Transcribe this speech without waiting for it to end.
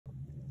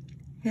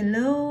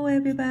Hello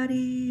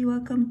everybody,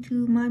 welcome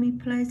to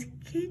Momiplier's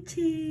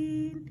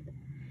kitchen.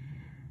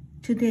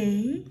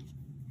 Today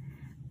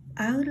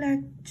I would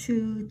like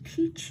to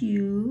teach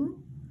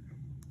you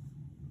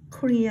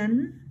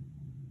Korean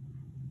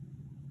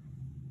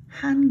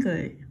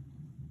Hangul.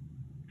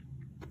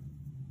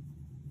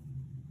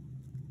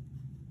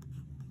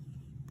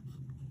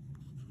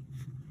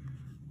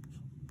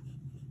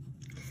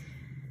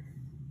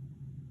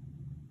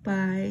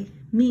 By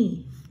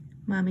me,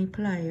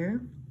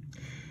 Momiplier.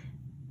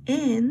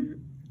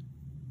 And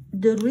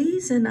the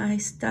reason I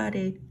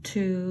started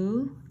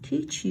to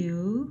teach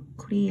you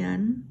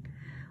Korean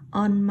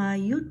on my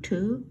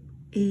YouTube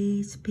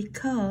is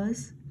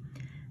because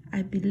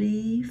I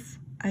believe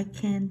I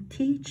can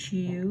teach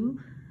you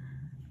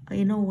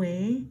in a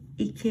way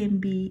it can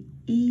be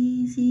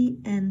easy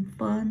and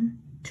fun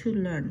to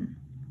learn.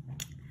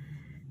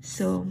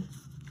 So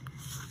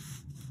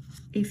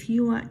if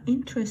you are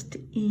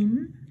interested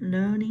in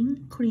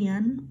learning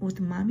Korean with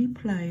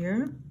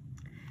Momiplier,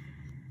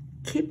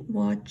 keep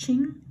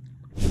watching.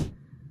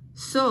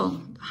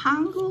 So,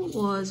 Hangul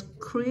was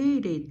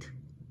created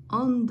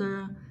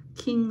under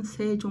King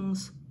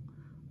Sejong's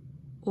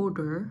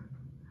order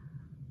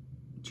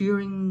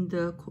during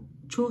the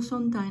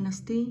Joseon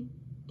dynasty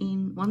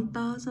in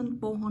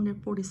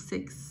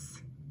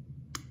 1446.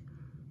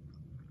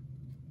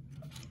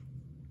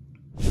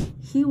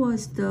 He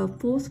was the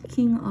fourth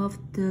king of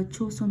the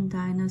Joseon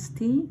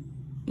dynasty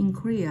in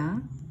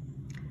Korea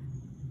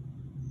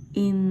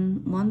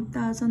in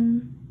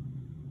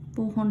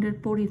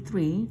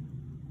 1443.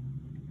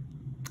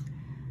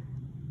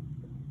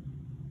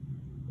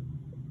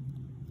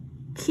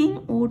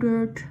 King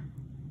ordered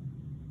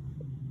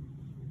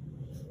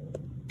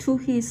to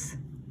his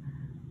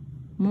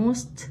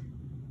most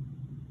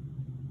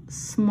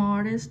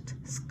smartest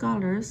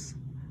scholars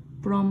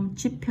from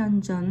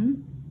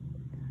Jipyeonjeon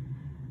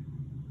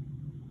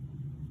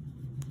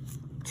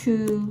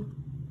to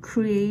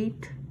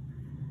create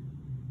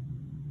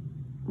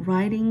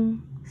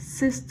writing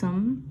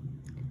system.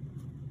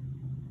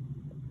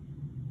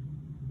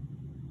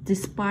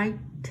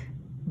 Despite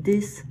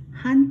this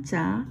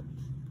Hanja,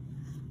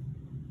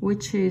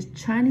 which is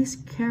Chinese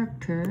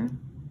character,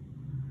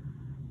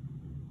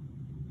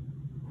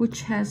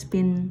 which has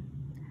been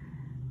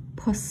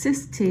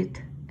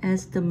persisted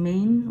as the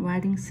main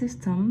writing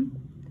system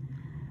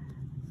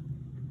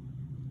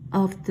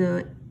of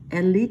the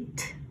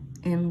elite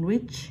and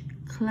rich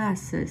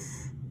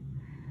classes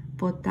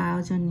for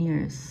 1,000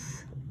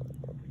 years.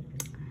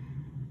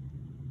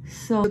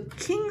 So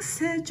King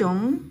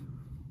Sejong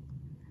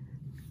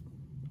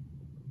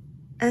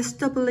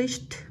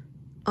established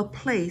a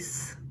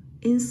place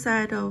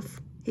inside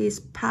of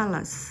his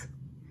palace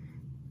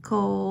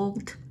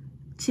called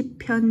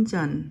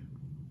Jipyeonjeon,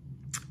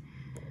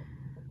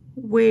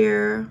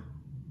 where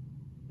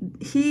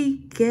he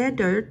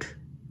gathered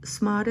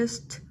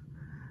smartest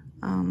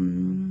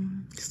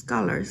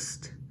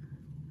scholars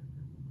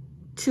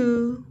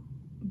to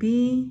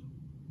be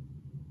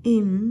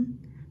in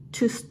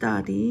to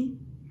study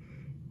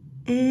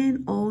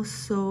and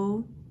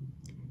also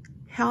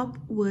help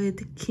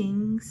with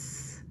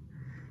kings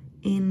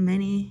in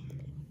many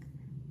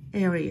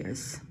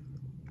areas.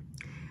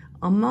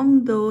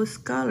 Among those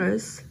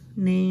scholars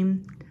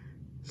named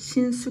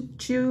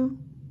Shin-Suk-ju,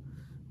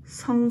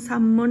 Song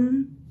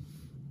Sam-mun,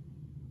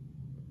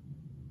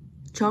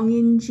 Jung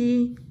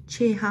In-ji,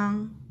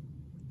 Che-hang,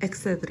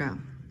 etc.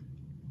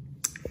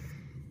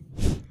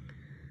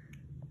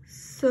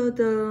 So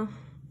the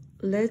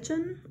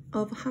legend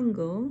of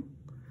Hangul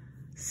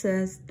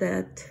says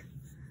that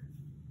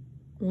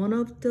one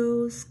of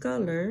those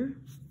scholars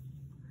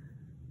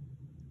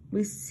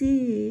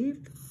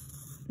received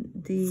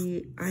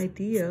the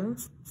idea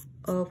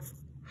of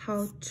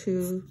how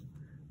to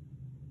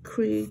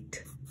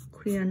create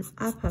Korean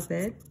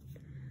alphabet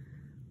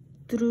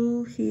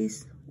through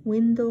his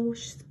window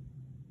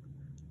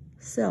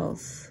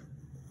cells.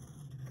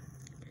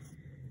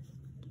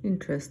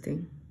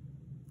 Interesting.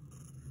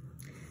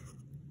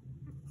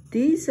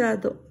 These are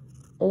the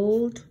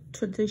old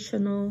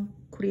traditional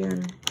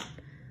Korean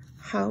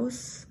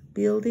house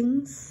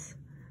buildings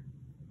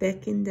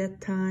back in that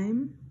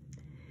time.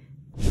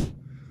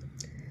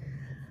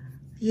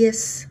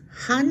 Yes,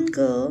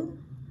 Hangul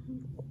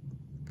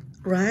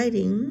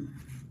writing,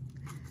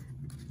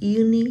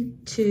 you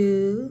need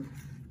to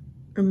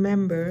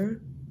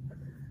remember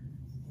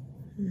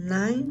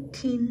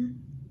 19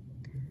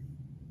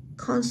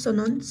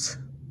 consonants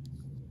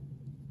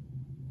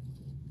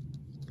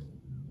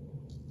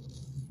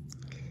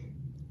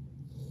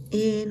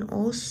and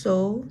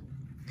also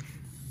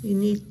you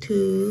need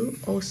to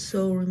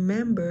also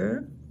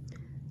remember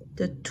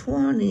the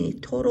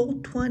total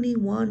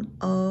 21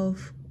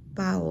 of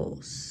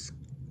vowels.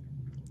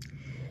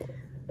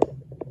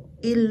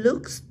 It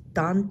looks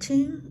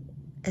daunting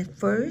at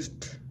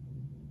first,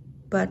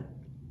 but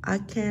I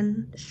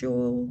can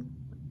show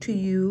to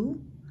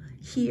you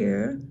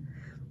here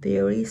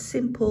very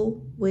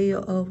simple way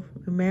of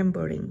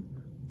remembering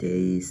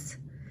these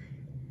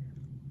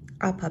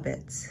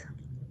alphabets.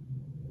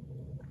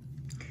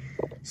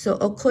 So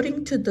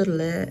according to the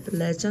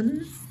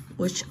legend,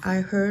 which I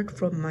heard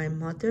from my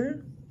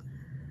mother,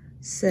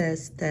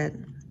 says that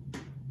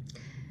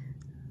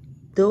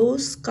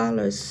those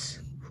scholars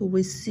who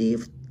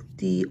received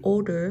the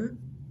order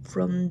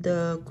from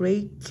the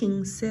great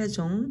King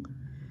Sejong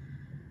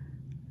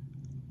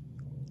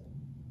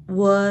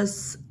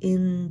was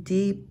in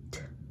deep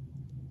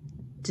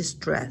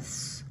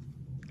distress.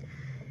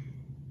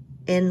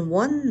 And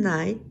one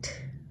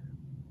night,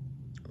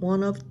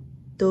 one of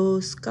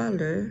those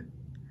scholars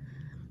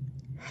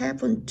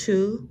happened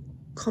to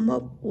come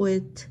up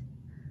with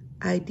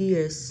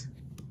ideas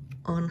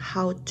on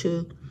how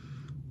to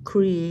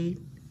create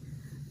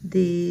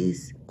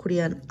these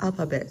Korean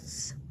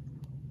alphabets.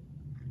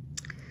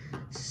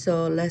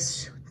 So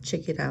let's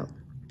check it out.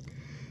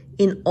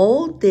 In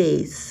old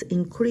days,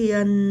 in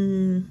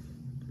Korean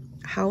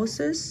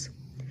houses,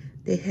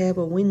 they have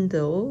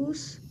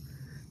windows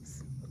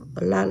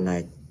a lot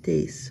like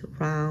this,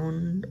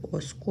 round or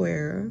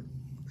square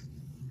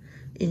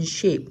in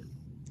shape.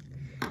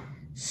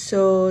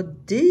 So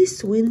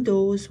these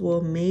windows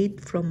were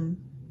made from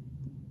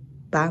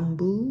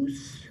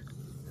bamboos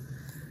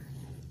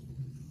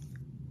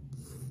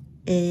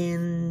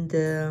and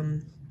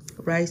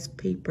rice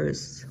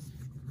papers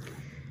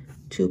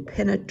to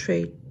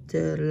penetrate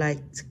the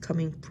light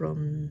coming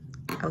from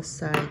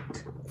outside.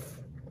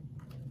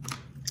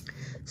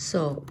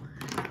 So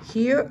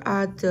here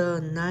are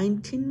the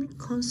 19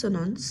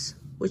 consonants,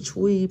 which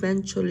we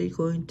eventually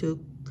going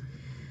to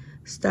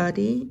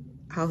study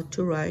how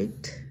to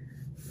write.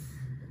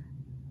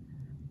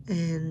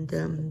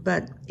 And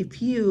but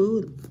if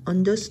you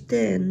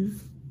understand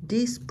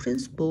this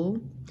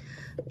principle,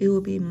 it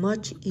will be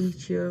much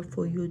easier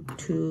for you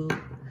to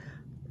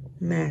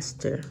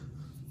master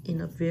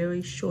in a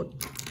very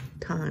short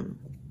time.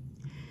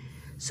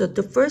 So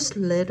the first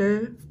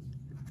letter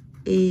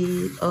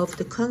of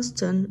the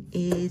consonant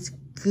is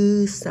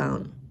G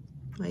sound,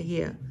 right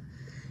here.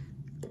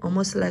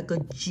 Almost like a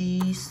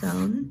G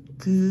sound,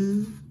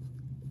 G,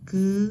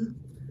 G,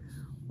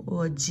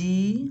 or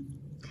G.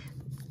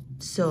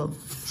 So,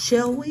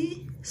 shall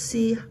we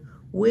see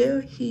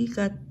where he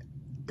got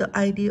the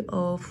idea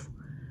of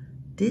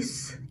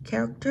this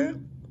character?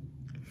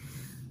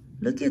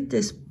 Look at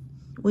this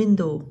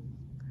window.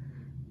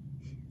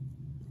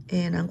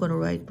 And I'm going to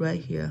write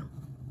right here.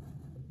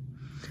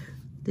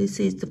 This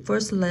is the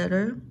first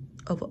letter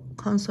of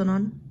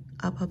consonant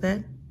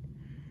alphabet.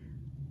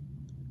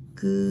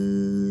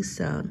 G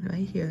sound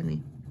right here,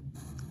 honey.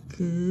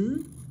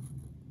 G,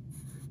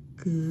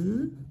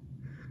 G,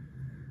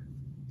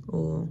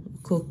 or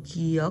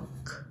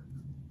kokiok,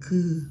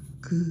 G,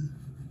 G.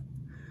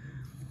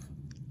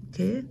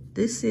 Okay,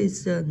 this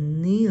is the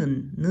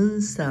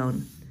nun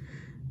sound.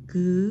 G,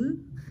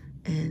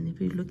 and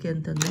if you look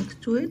at the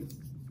next to it,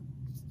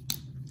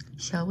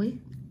 shall we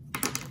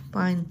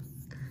find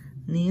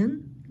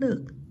neon?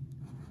 Look,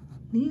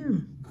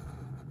 neon.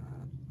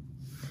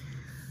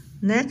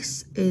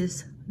 Next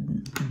is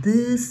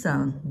the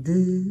sound,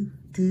 the.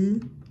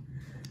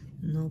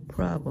 No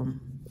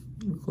problem.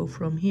 We go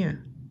from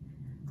here.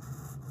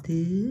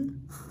 The.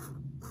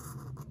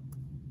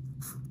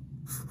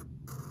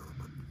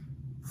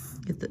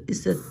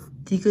 It's a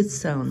digit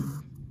sound.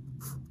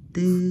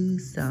 The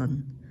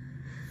sound.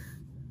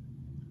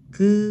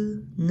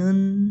 G,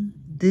 nun,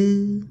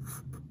 the.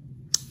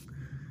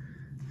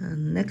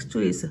 And next to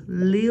is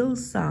lil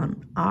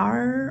sound,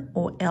 R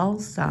or L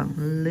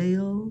sound,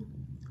 lil.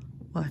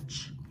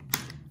 Watch.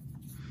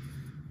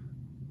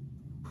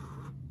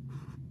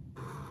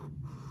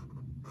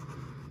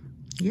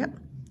 Yep,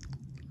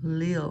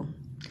 lil.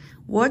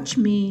 Watch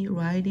me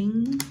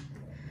writing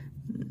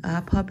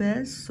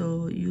alphabets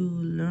so you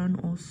learn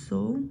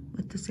also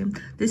at the same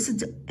time. This is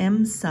the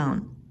M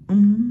sound.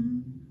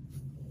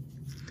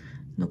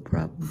 No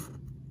problem.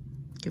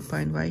 You can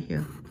find right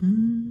here.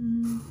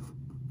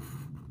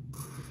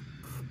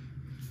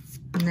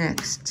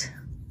 Next,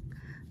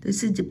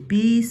 this is the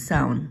B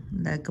sound,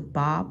 like a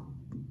Bob,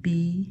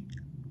 B.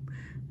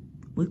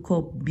 We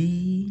call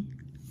B.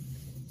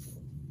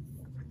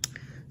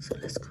 So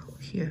let's go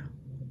here.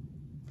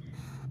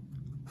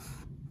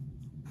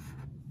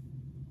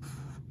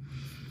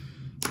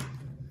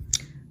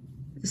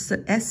 It's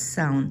the S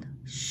sound,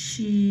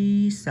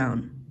 she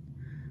sound,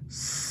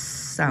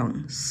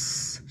 sound.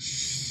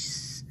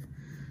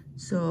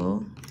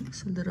 So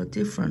it's a little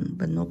different,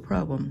 but no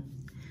problem.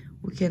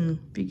 We can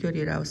figure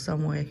it out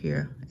somewhere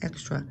here,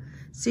 extra.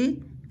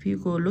 See, if you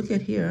go look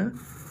at here,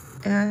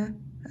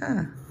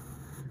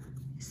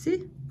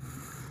 see?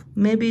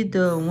 Maybe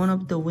one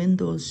of the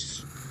window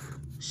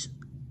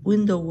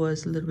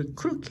was a little bit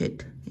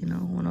crooked, you know,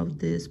 one of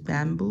these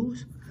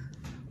bamboos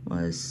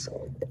was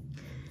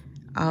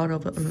out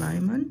of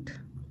alignment.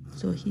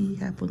 So he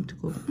happened to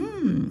go,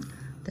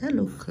 that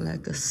look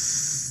like a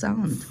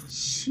sound,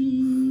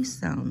 she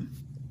sound.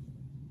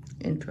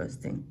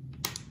 Interesting.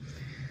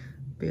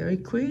 Very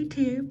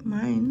creative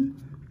mind.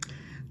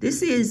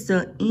 This is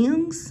the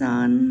ing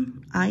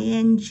sound,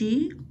 ing,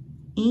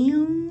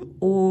 ing,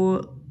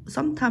 or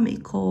sometimes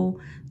it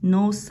called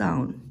no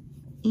sound,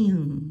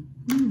 ing.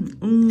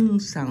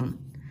 Sound.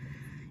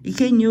 You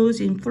can use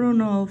in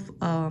front of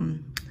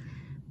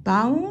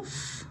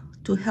vowels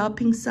to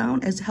helping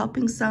sound as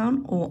helping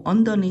sound, or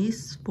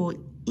underneath for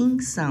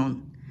ing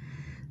sound,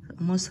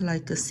 almost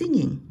like a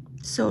singing.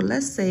 So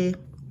let's say,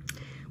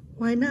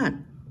 why not?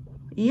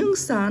 Ing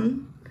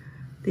sound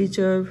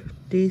deserve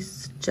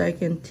this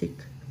gigantic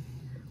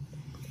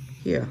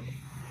here,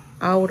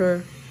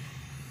 outer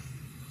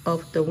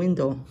of the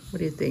window. What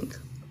do you think?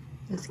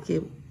 Let's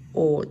give,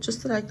 or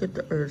just like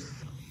the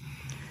earth,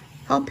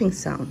 helping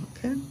sound,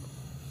 okay?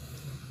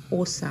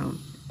 Or sound,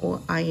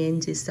 or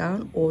ing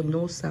sound, or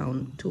no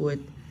sound to it.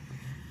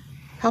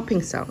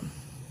 Helping sound.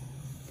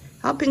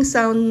 Helping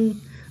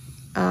sound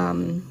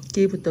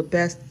give the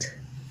best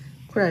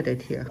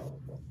credit here.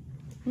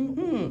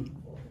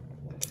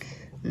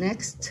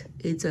 Next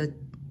is a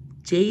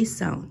J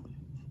sound.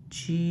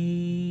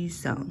 G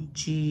sound.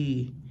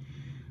 G.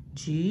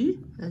 G.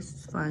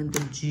 Let's find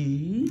the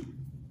G.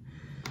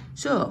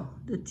 So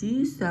the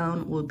G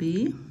sound will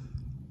be,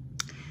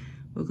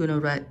 we're gonna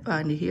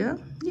find it here.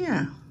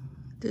 Yeah,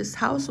 this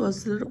house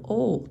was a little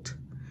old,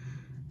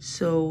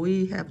 so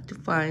we have to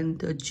find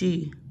the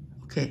G.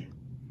 Okay,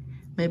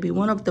 maybe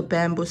one of the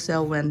bamboo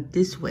cell went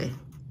this way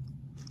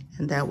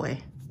and that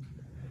way.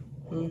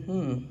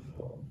 So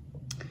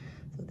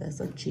that's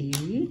a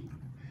G.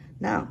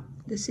 Now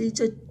this is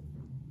a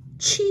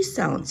chi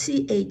sound.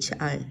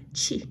 C-H-I.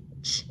 Chi.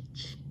 Ch.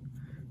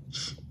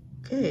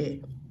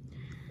 Okay,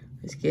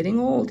 it's getting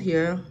old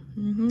here.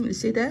 You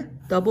see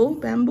that double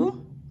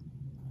bamboo,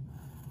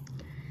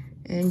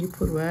 and you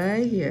put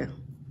right here.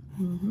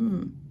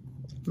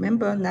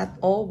 Remember, not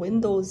all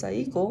windows are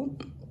equal.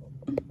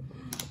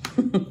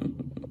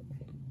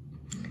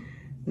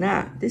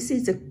 Now this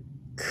is a k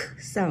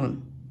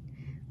sound,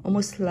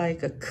 almost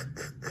like a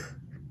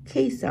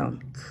k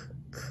sound.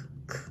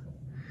 K.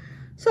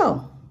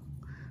 So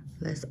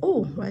let's,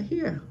 oh, right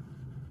here,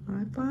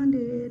 I found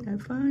it.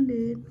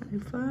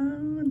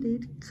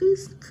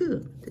 K.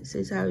 This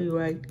is how you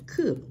write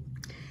k.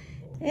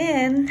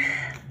 And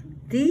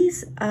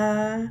these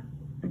are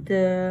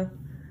the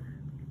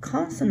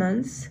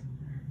consonants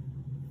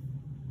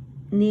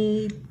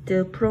need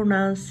to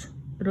pronounce a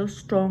little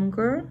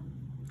stronger.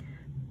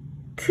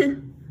 T,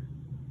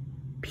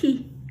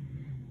 P,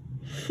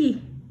 H,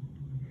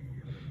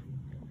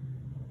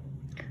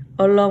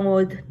 along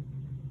with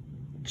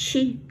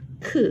chi,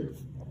 k.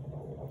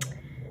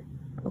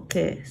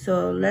 Okay,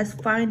 so let's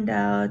find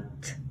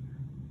out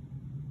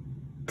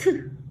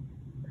T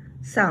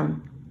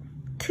sound.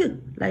 T,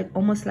 like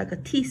almost like a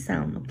T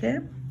sound, okay?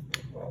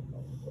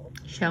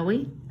 Shall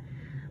we?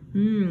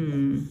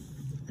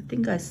 I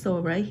think I saw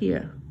right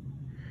here.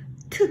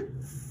 T.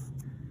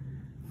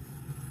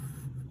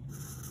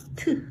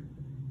 T.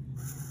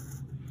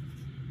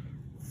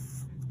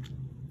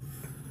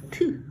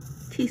 T.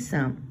 T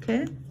sound,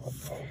 okay?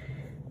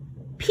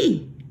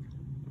 P.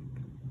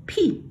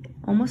 P.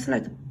 Almost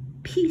like a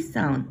P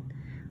sound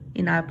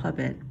in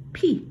alphabet.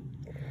 P.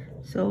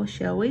 So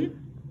shall we?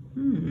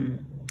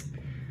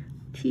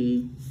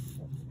 T.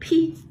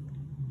 P.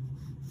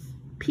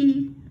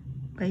 P.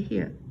 Right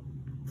here.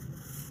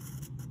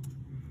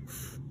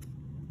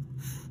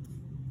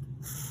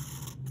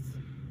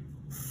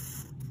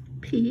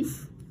 P.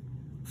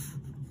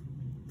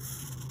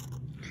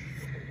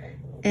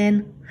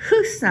 And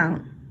H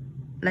sound,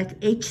 like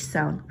H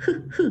sound.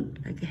 H,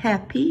 like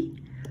happy.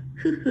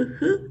 H,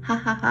 ha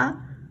ha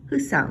ha.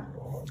 H sound.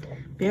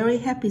 Very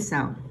happy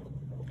sound.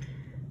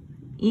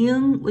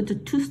 Ing with the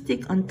two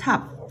stick on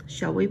top.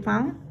 Shall we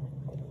found?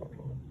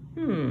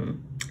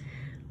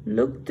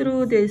 Look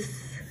through this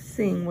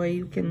thing where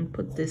you can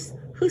put this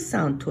H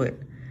sound to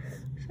it.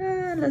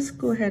 So let's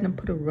go ahead and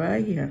put it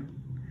right here.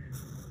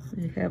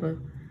 We have a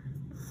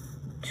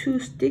two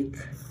stick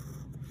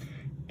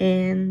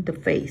and the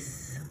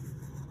face.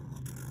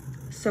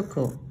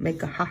 Circle,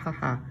 make a ha ha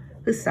ha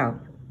H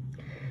sound.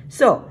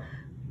 So,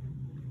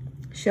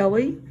 shall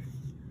we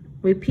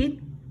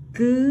repeat?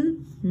 G,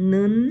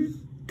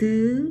 N,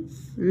 D,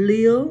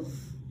 L,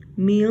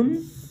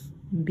 M,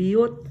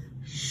 biot,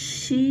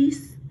 Sh,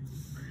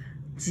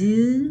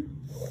 J,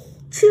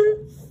 Ch,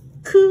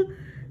 K,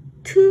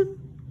 T,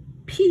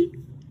 P,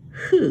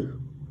 H.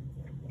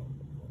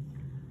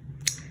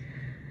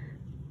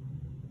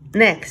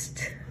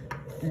 Next,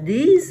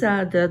 these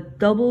are the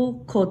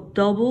double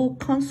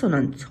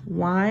consonants.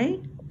 Why?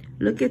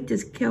 Look at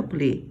this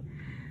carefully.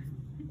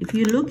 If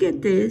you look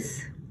at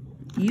this,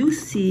 you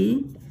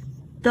see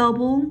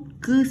double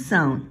G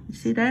sound. You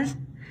see that?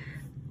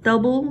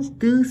 Double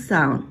D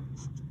sound.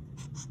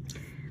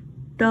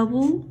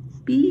 Double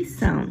B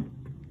sound.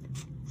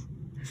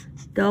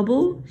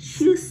 Double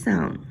Sh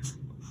sound.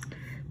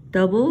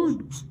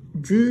 Double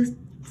Z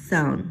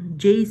sound.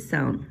 J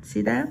sound.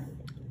 See that?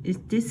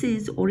 This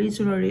is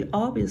originally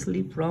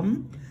obviously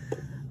from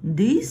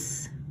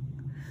this.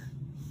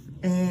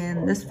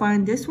 And let's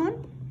find this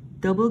one.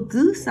 Double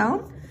G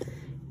sound.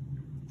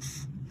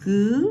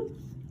 G.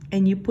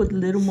 And you put a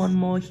little one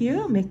more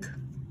here, make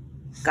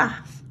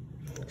ka.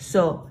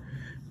 So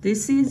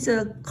this is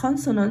a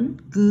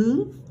consonant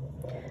G,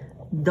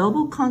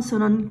 double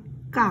consonant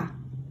ka.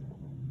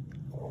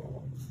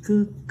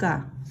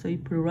 Ka. So you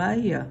put it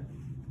right here.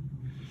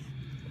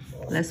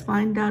 Let's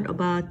find out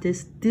about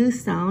this d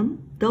sound.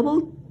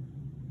 Double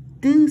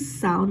d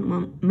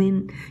sound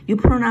mean you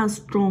pronounce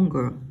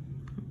stronger.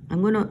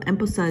 I'm going to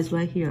emphasize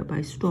right here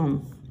by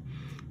strong.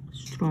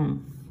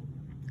 Strong.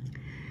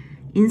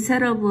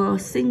 Instead of a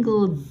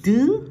single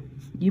d,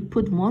 you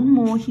put one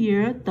more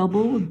here,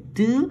 double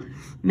d,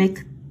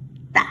 make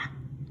ta.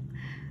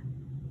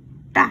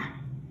 Ta.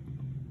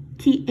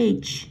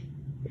 Th.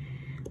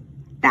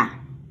 Ta.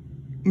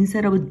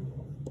 Instead of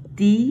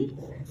d,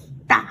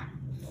 ta.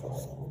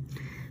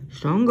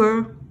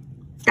 Stronger.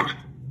 Ta.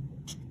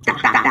 Ta.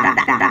 Ta. Ta. Ta.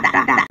 Ta.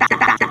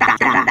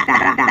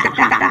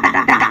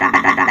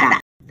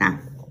 Ta.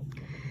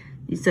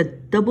 It's a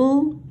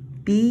double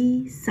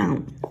B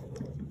sound.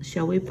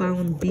 Shall we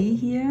find B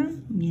here?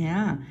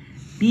 Yeah.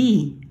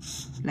 B,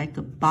 like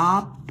a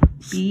Bob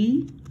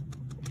B.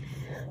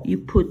 You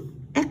put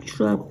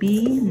extra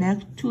B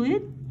next to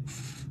it,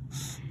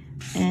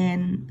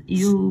 and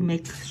you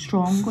make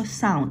stronger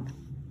sound.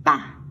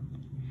 Ba.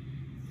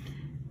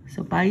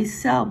 So by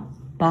itself,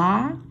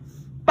 ba,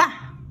 ba.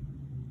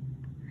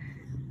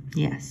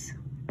 Yes,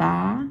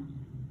 ba,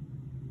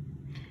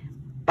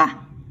 ba.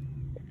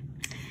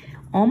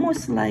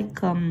 Almost like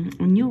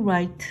when you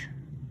write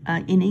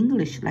in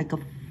English, like a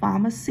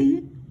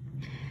pharmacy,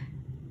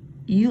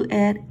 you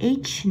add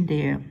H in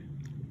there,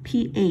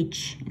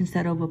 PH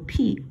instead of a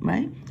P,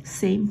 right?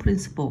 Same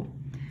principle.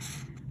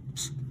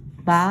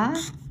 Ba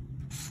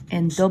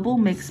and double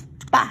makes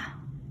ba.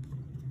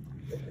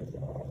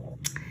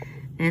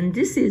 And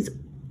this is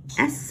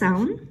S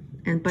sound,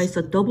 and but it's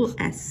a double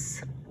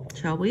S.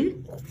 Shall we?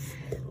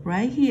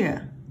 Right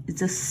here,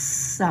 it's a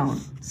sound,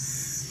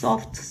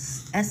 soft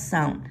S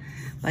sound.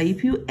 But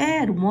if you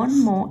add one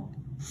more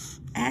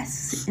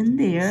S in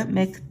there,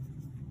 make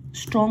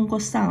stronger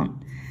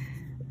sound.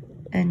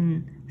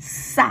 And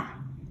sa,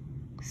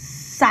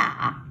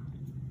 sa.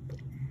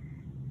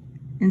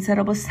 Instead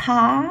of a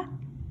sa,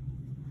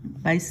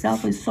 by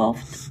itself is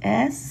soft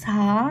S,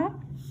 sa.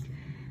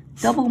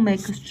 Double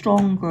make a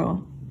stronger,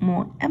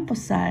 more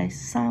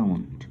emphasized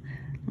sound,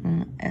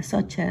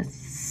 such as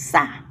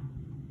sa,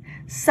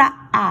 sa,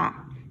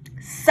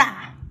 sa.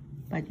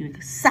 But you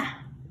make sa,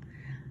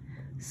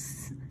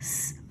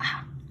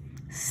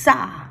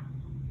 sa.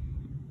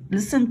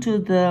 Listen to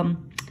the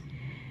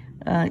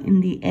in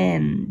the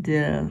end,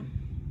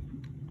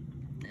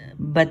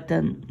 but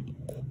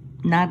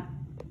not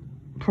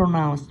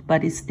pronounced,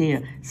 but it's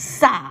there.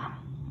 Sa.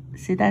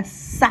 See that?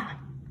 Sa.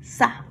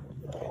 Sa.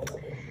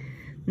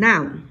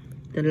 Now,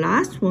 the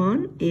last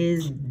one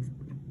is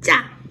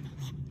ja.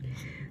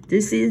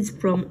 This is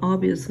from,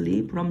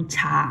 obviously, from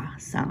cha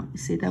sound. You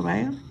see that,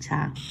 right?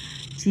 Cha.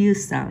 G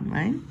sound,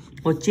 right?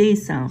 Or J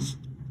sound.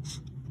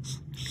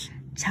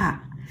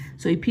 Cha.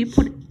 So if you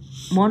put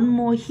one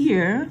more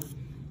here,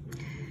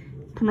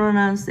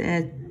 pronounce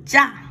as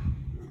ja,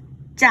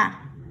 ja,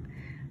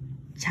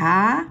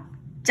 cha,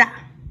 ja.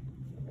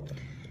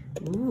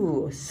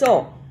 Ooh,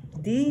 so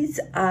these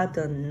are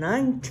the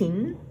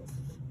 19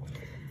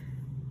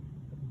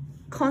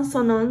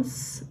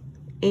 consonants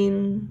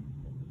in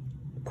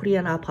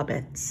Korean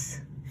alphabets.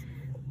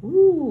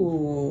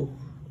 Ooh.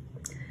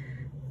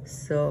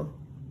 So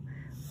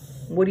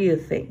what do you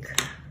think?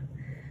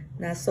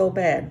 Not so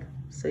bad.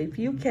 So if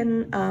you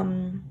can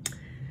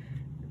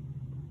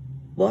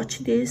watch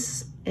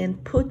this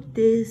and put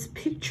this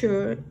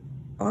picture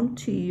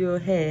onto your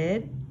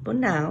head, but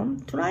now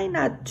try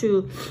not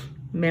to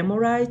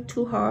memorize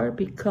too hard,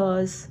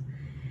 because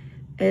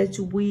as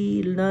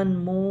we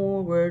learn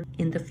more words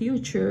in the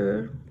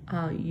future,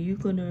 you're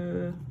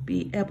gonna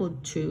be able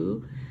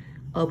to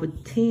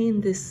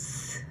obtain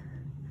this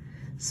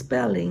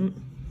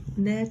spelling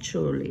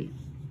naturally.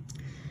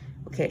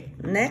 Okay,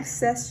 next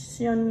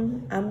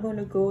session, I'm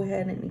gonna go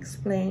ahead and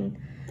explain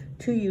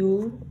to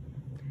you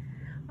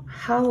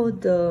how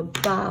the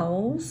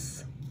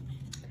vowels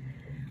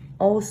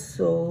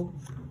also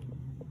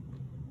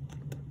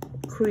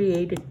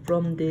created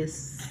from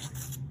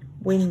this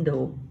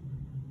window.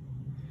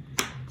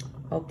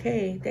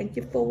 Okay, thank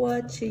you for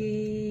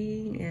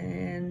watching,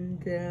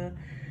 and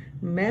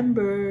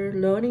remember,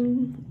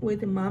 learning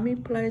with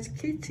Momiplier's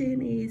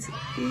Kitchen is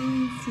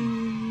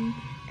easy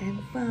and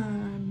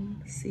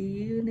fun.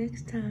 See you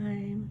next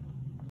time.